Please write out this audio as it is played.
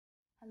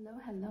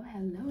Hello,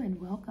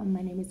 and welcome.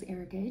 My name is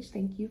Erica H.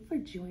 Thank you for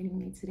joining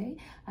me today.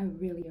 I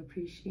really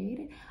appreciate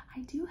it.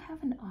 I do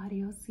have an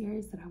audio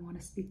series that I want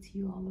to speak to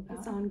you all about.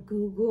 It's on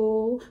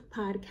Google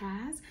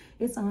Podcasts.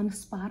 It's on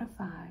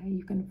Spotify.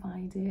 You can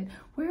find it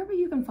wherever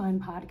you can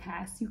find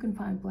podcasts. You can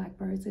find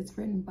Blackbirds. It's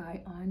written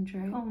by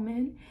André,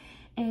 Coleman,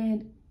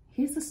 and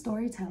he's a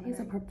storyteller. He's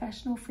a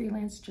professional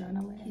freelance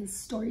journalist. His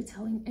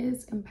storytelling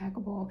is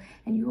impeccable,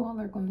 and you all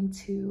are going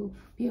to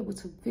be able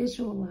to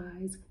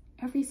visualize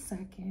every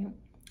second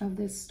of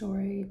this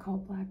story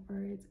called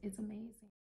Blackbirds. It's amazing.